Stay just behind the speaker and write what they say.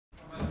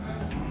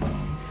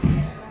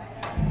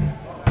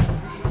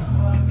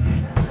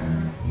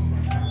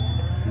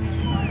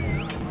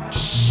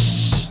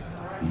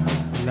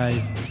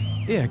live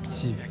et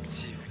active.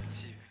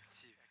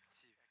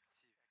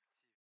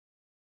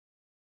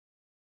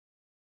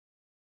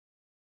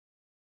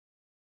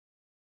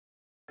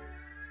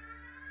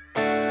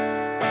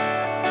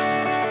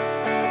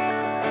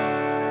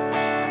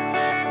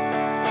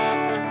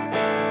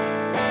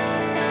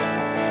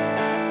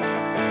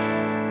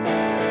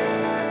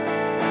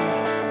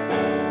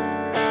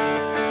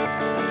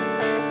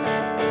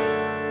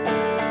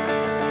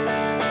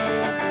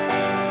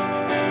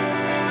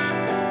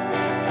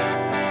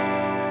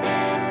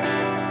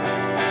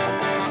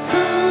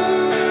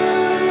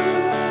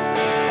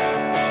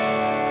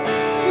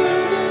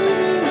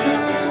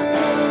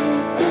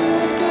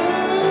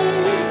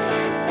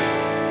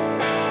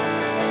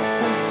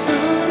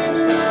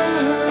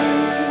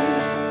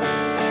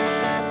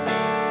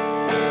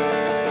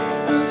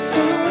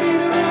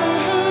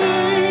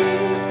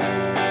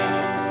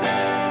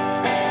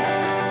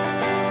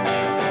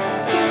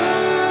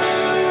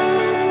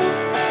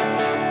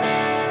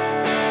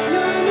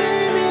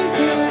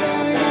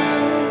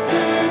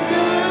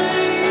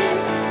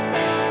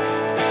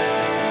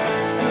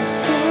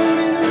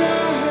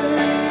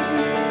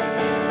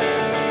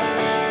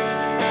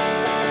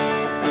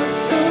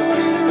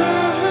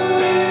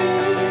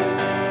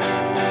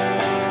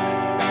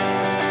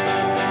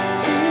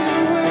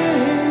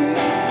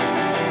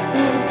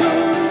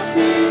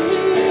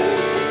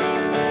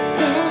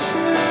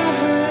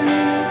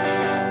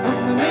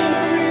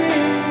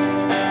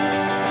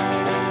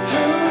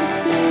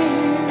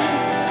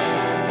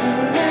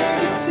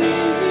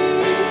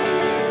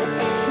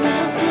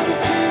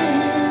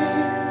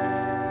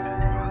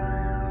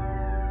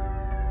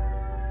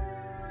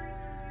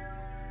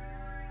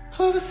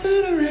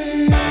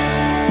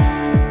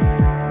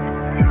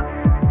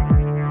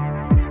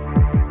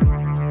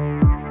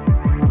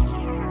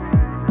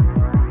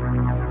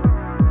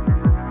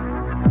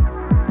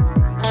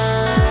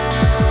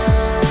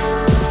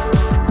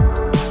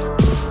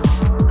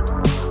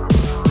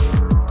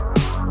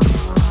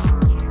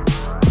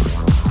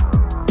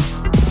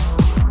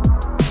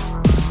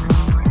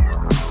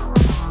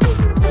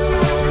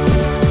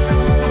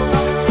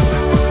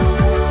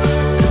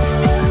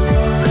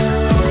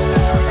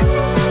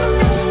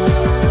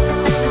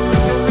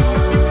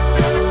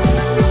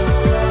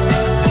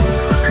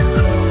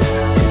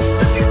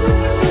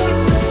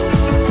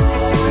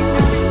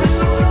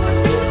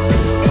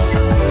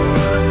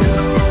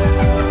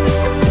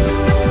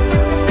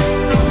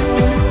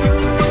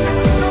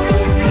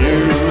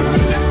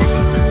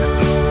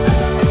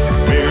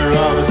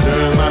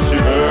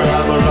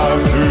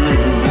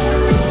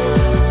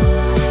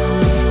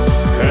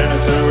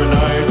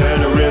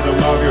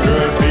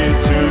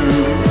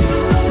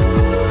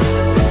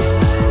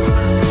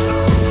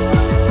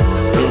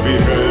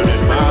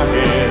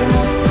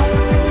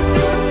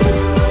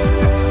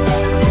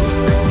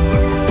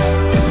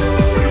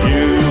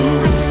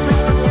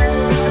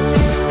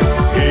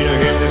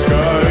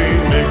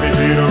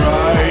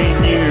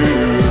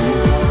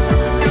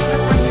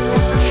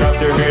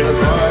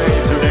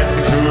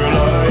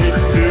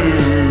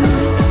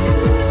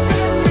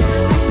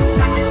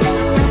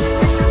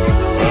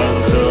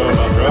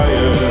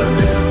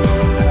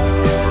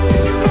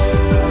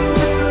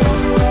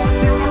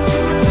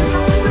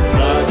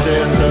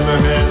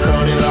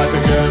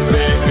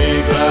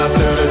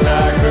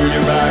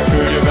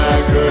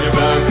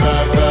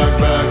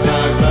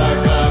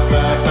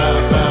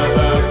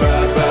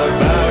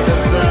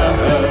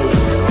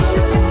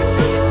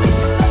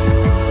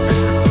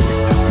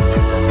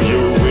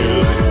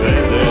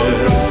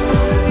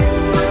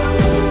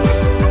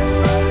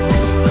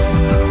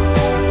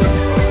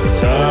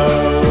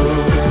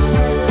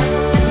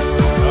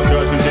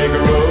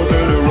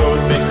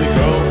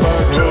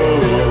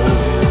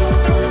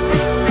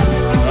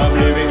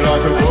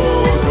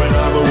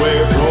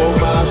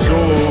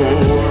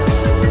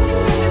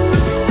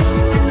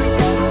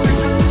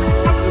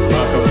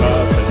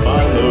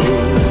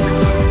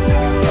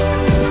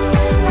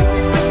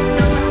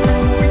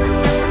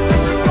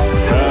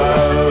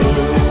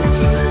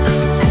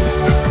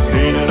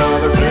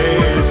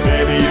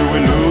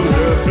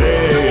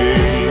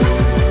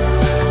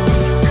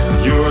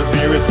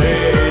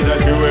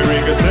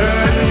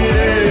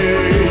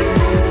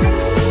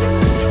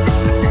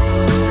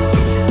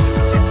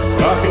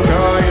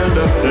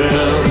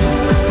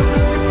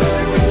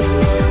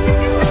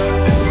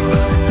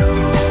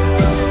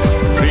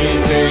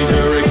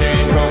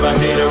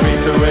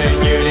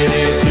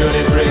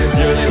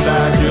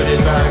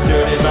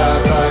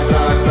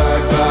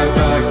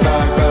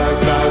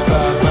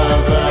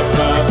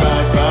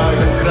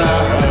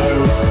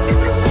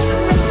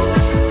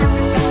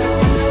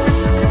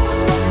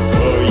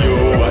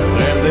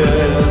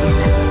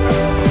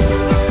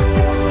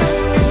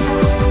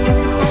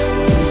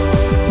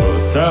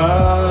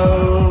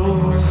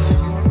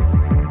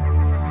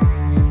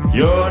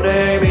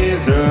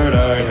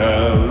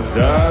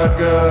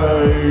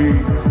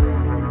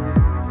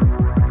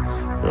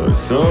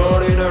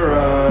 soul in a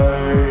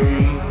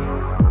ride,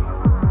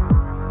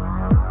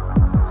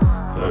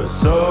 a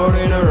soul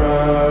in a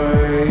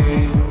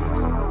ride.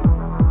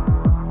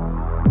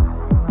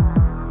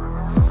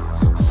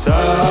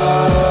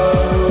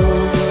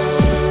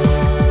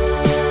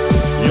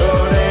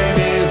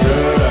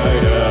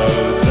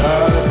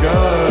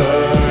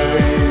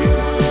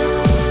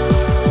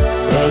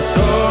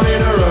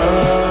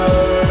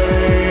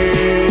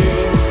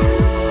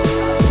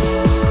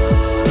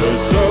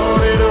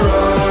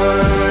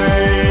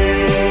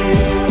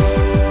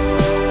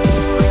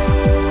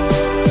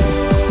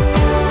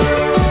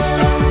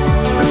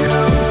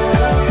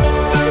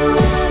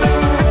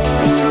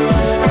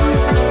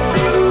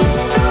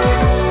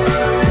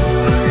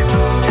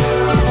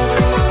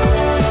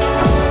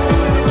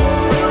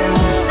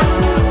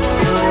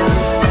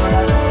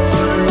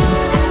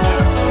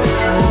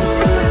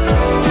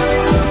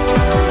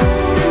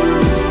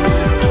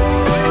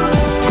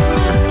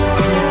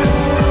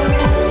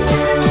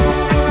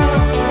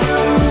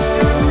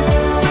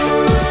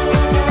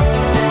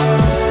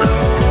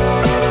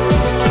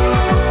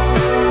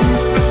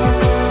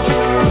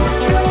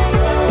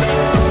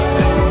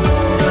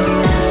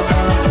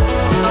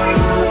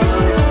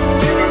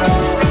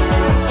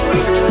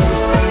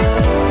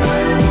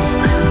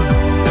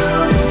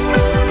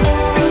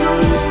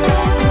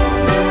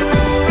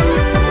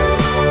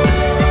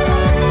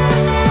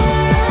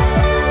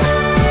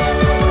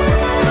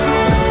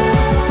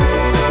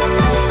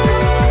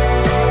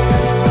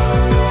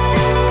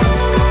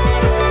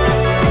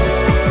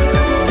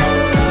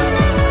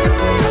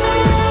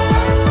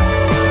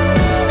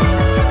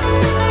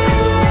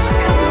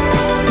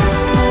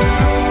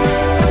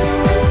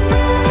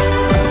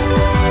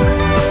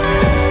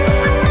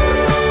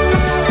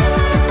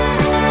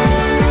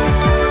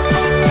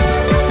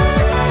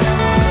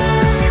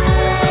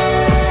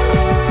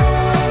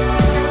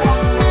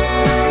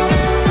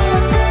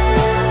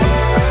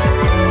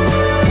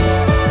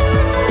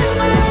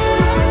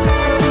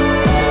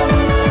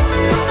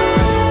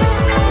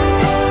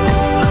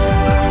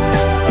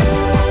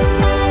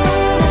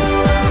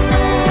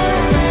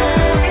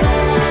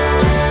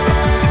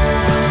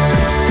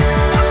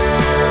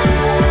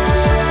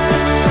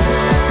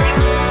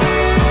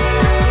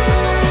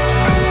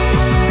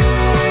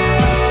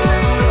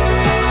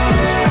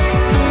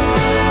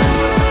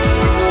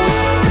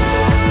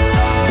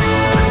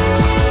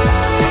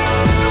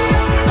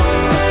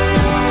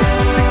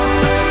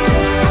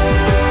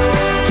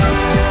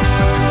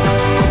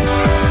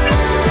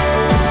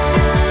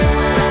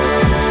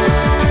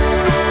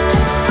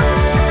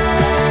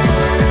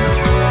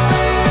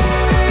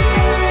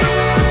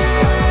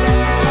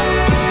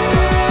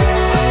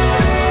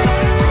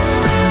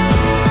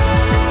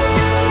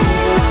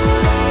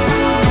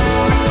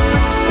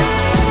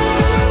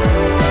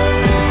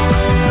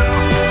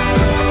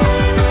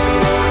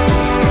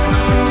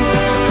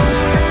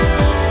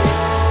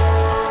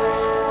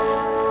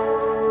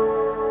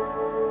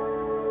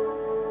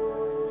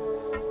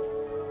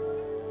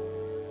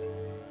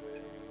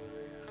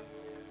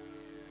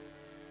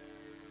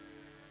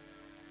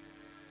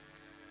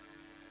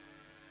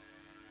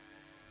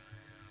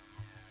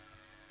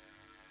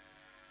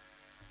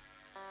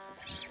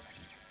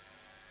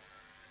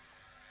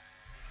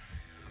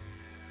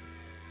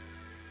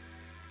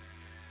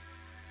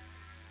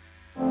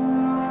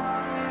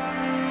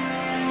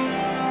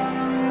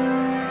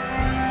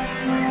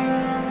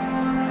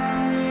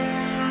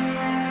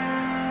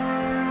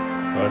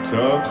 At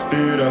top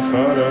speed I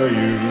follow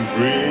you,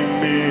 bring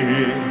me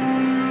here.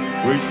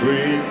 Which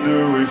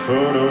window we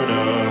follow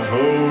now,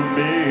 hold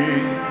me.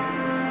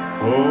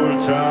 Whole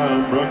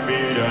time brought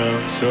me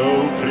down,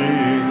 so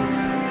please,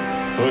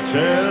 oh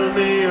tell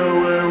me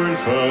where we'll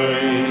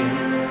find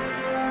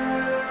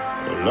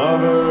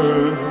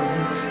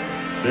lovers,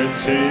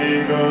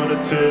 dancing on the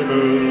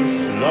tables,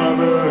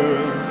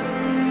 lovers,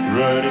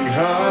 running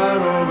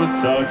hard over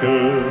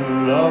soccer,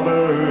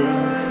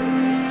 lovers,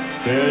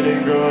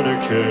 standing on a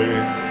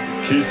cave,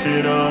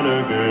 kissing on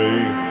a bay,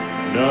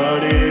 no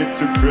need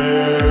to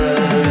pray.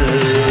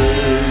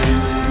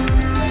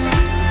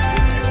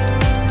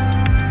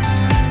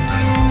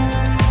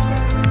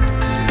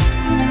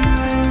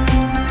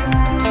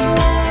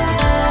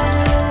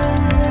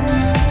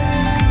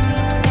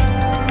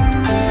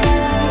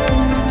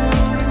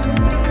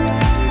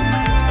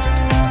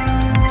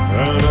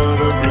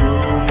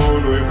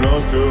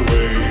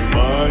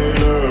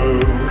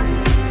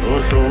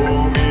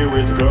 Show me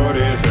which God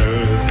is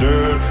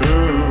the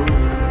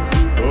truth.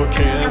 Oh,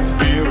 can't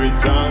be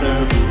written on a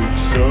book,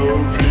 so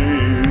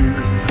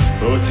please,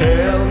 oh,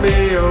 tell me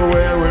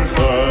where we'll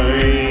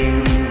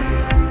find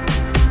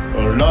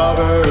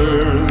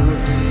lovers,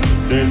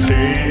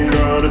 dancing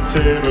on the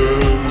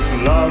tables,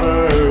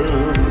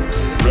 lovers,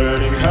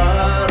 running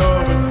hard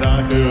over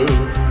cycle,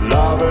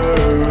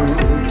 lovers,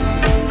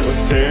 oh,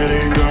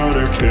 standing on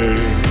a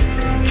cave,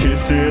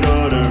 kissing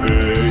on a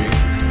bay,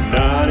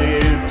 not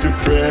need to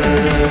pray.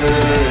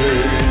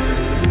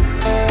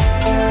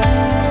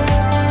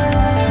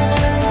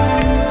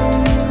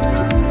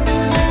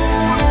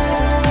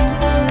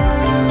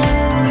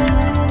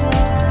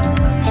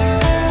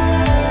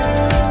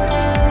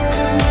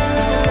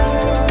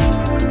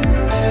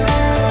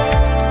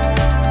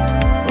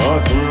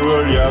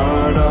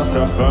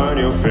 I find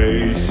your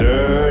face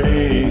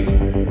early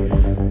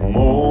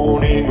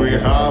morning, we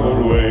have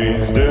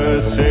always the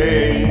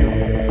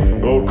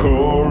same. Oh,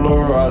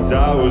 color as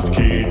our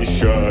skin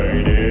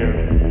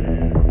shining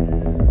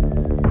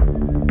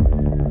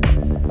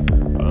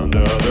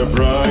under the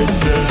bright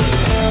sun.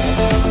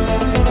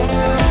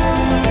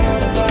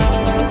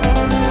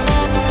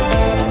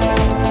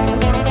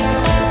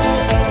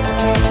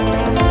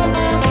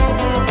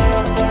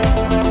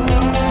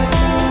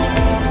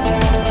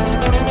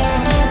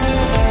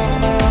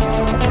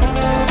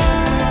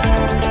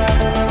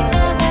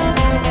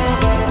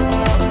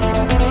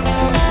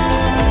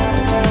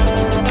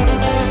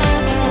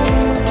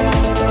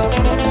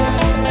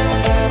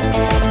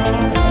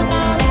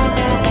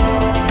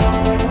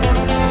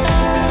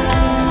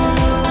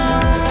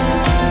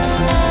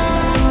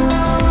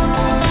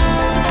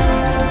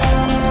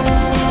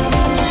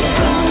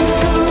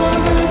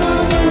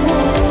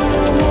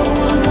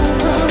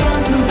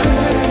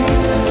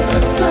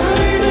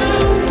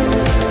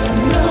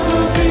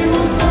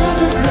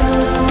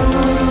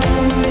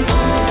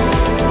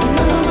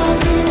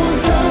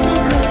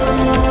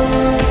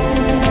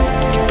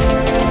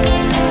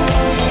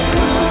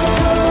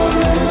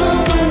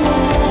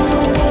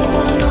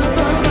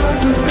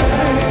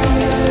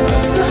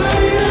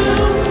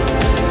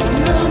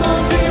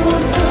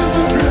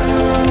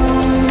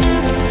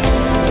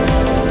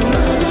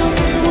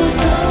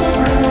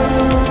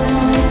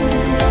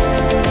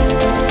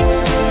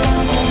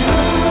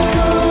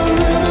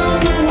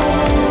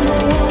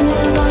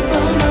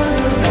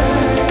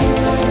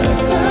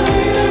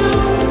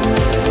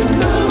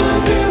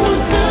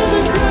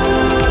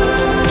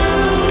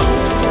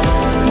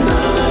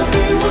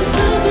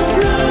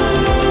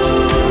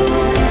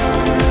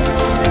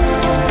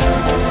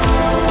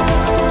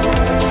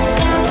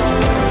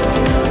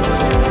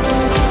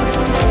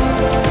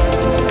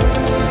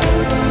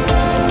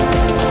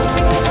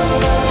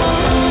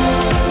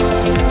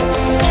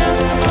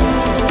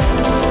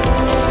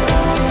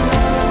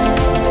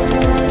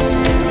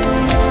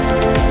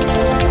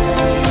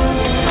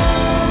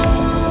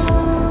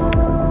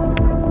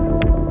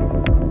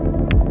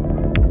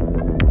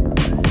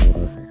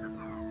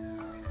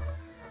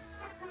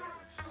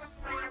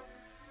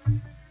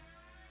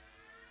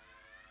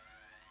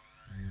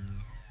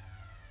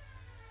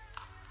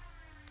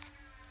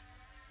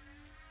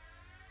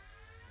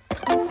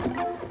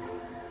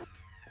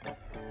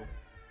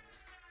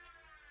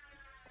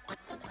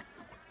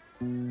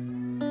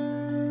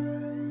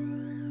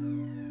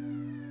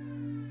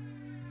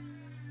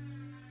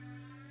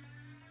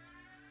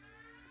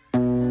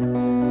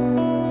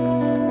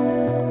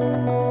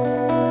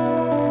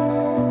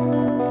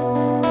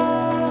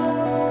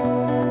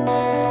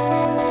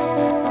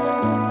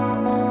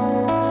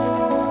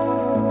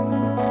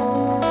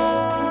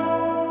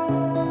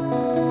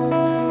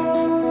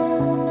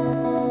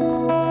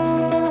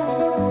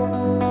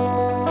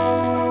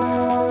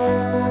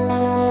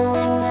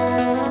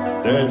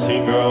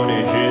 Dancing on the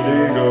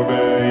Indigo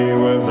Bay,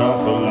 waves are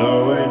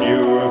following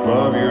you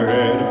above your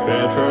head, the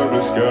petrol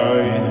blue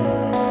sky.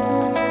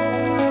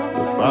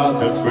 The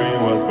parcel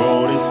screen was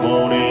born this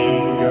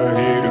morning. I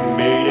hear the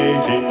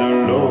minute in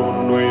the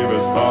lawn with a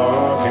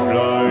sparkling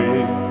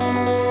light.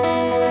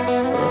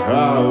 A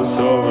house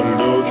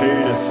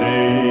overlooking the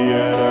sea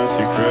and a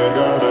secret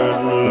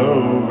garden,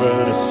 love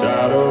and a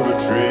shadow of a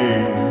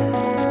tree,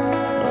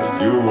 as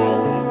you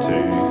won't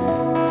take.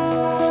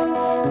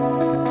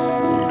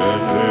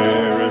 Wouldn't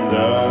there and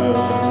there.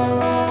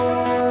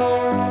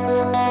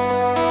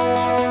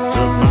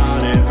 The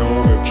man is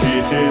over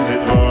kisses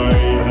and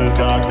vines, the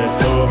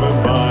darkness over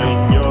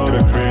mine. You're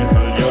the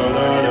crystal, you're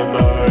the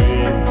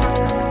dynamite.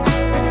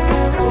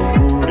 A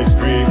wood is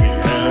creaking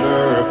under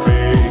her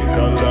feet.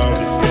 I love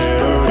this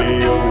melody,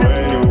 oh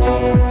when you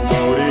walk,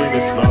 body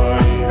it's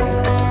mine.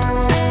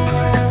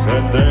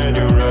 And then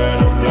you ran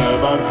on the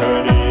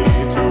balcony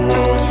to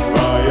watch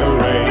fire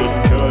rain,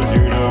 'cause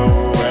you know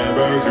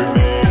embers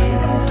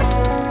remains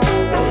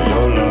of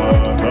your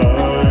life.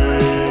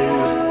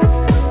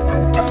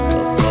 A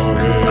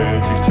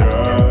poetic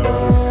child.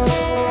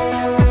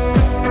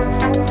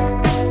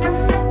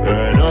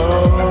 And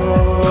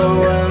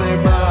oh,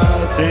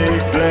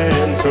 enigmatic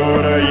glance,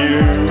 what are you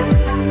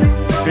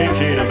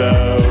thinking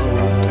about?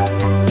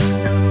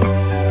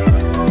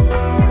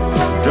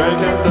 Drunk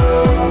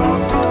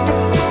candles,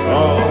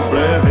 all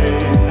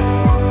breathing.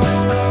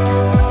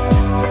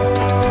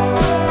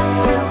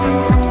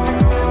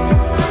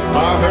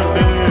 My heart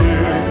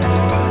beats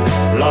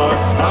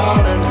like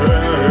modern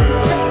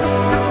drums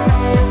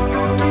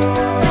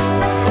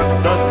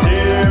that's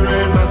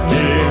tearing my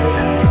skin.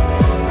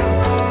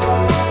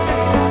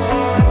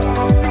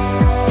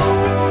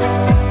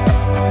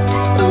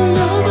 A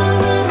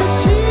lumbering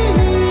machine.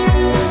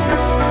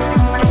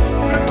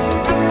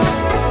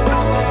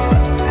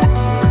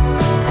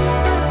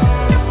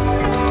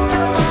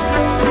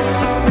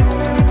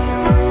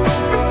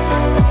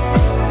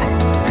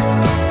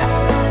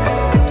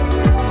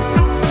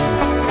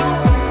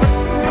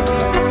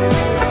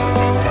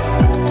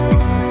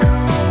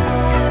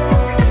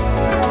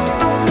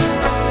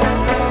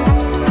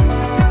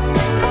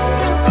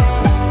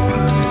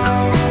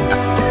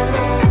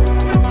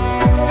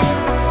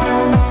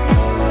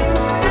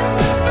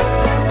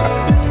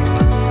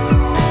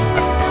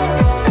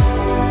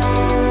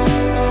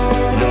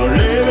 You're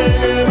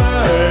living in my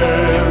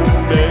head,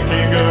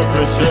 making a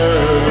pressure.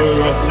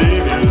 I see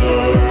me,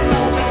 Lord.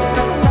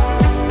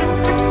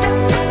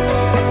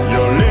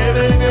 You're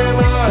living in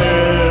my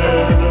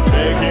head,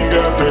 making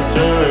a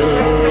pressure.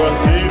 I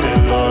see me,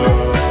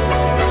 Lord.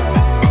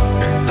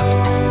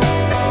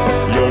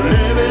 You're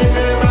living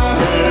in my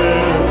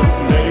head,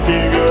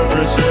 making a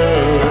pressure.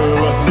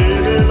 I see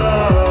me,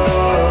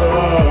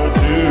 Lord,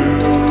 too.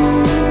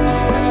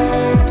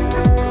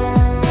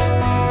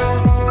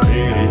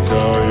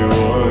 Military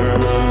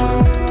word.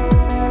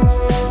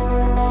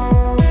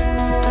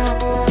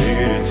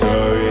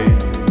 Military.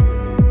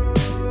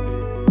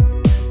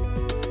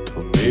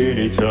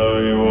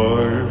 Military word.